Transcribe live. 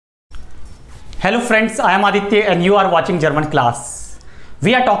Hello friends, I am Aditya and you are watching Germanclass.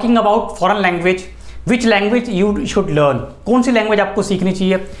 We are talking about foreign language. Which language you should learn? कौन सी language आपको सीखनी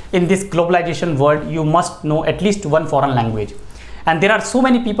चाहिए? In this globalization world, you must know at least one foreign language. And there are so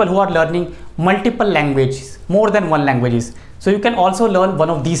many people who are learning multiple languages, more than one languages. So you can also learn one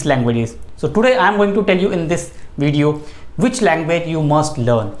of these languages. So today I am going to tell you in this video which language you must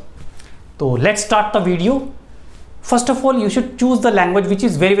learn. So let's start the video. First of all, you should choose the language which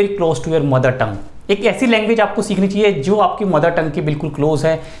is very close to your mother tongue. एक ऐसी language आपको सीखनी चाहिए जो आपकी mother tongue के बिल्कुल close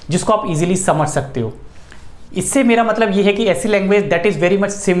है, जिसको आप इजीली समझ सकते हो. इससे मेरा मतलब ये है कि ऐसी language that is very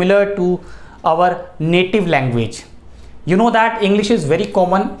much similar to our native language. You know that English is very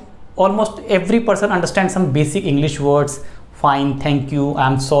common. Almost every person understands some basic English words. Fine, thank you,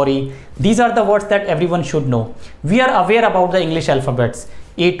 I'm sorry. These are the words that everyone should know. We are aware about the English alphabets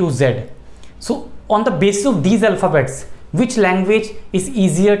A to Z. So on the basis of these alphabets, which language is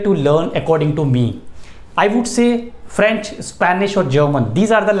easier to learn according to me? I would say French, Spanish or German.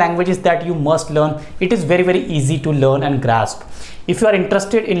 These are the languages that you must learn. It is very easy to learn and grasp. If you are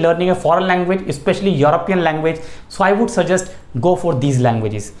interested in learning a foreign language, especially European language, so I would suggest go for these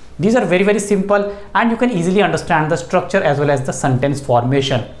languages. These are very simple and you can easily understand the structure as well as the sentence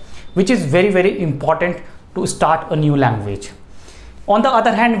formation, which is very important to start a new language. On the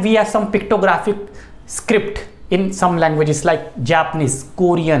other hand, we have some pictographic script in some languages like Japanese,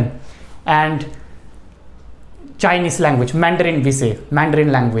 Korean and Chinese language, Mandarin we say,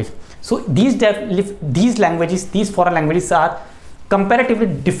 Mandarin language. So these languages, these foreign languages are comparatively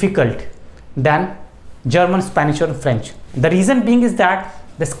difficult than German, Spanish or French. The reason being is that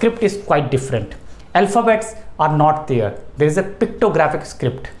the script is quite different. Alphabets are not there. There is a pictographic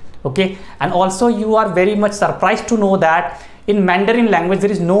script. Okay, and also you are very much surprised to know that in Mandarin language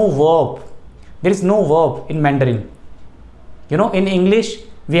there is no verb. There is no verb in Mandarin. You know, in English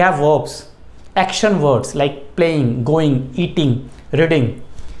we have verbs, action words like playing, going, eating, reading.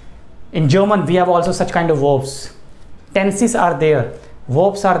 In German we have also such kind of verbs. Tenses are there,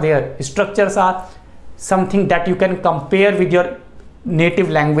 verbs are there, structures are something that you can compare with your native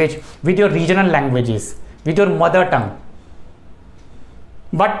language, with your regional languages, with your mother tongue.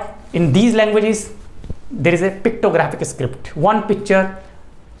 But in these languages there is a pictographic script. One picture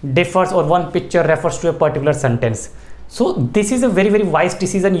differs or one picture refers to a particular sentence. So this is a very wise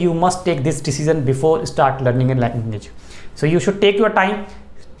decision. You must take this decision before start learning a language. So you should take your time,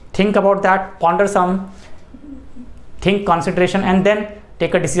 think about that, ponder some, think concentration, and then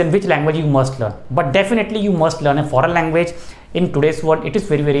take a decision which language you must learn. But definitely you must learn a foreign language. In today's world it is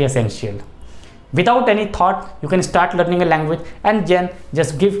very essential. Without any thought, you can start learning a language and then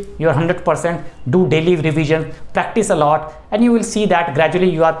just give your 100%, do daily revision, practice a lot, and you will see that gradually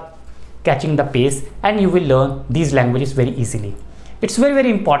you are catching the pace and you will learn these languages very easily. It's very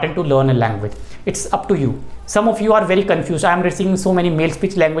important to learn a language. It's up to you. Some of you are very confused. I am receiving so many mails,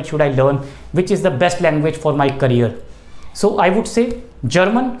 which language should I learn? Which is the best language for my career? So I would say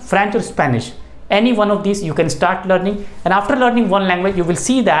German, French or Spanish. Any one of these you can start learning, and after learning one language you will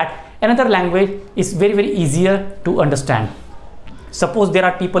see that another language is very easier to understand. Suppose there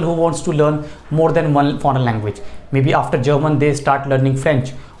are people who wants to learn more than one foreign language. Maybe after German they start learning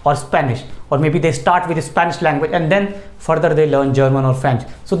French or Spanish, or maybe they start with the Spanish language and then further they learn German or French.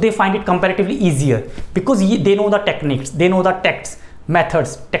 So they find it comparatively easier because they know the techniques, they know the texts,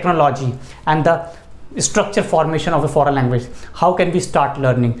 methods, technology and the structure formation of a foreign language. How can we start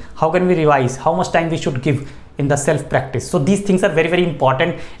learning? How can we revise? How much time we should give in the self practice? So these things are very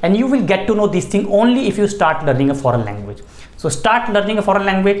important, and you will get to know these things only if you start learning a foreign language. So start learning a foreign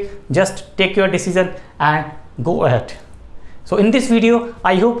language, just take your decision and go ahead. So in this video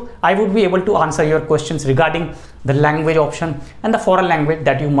I hope I would be able to answer your questions regarding the language option and the foreign language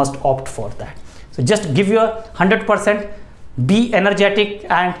that you must opt for that. So just give your 100%, be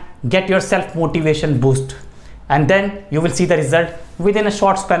energetic and get your self motivation boost, and then you will see the result. Within a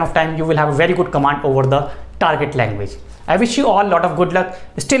short span of time you will have a very good command over the target language. I wish you all a lot of good luck.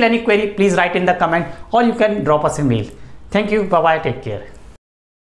 Still any query, please write in the comment or you can drop us a mail. Thank you. Bye bye. Take care.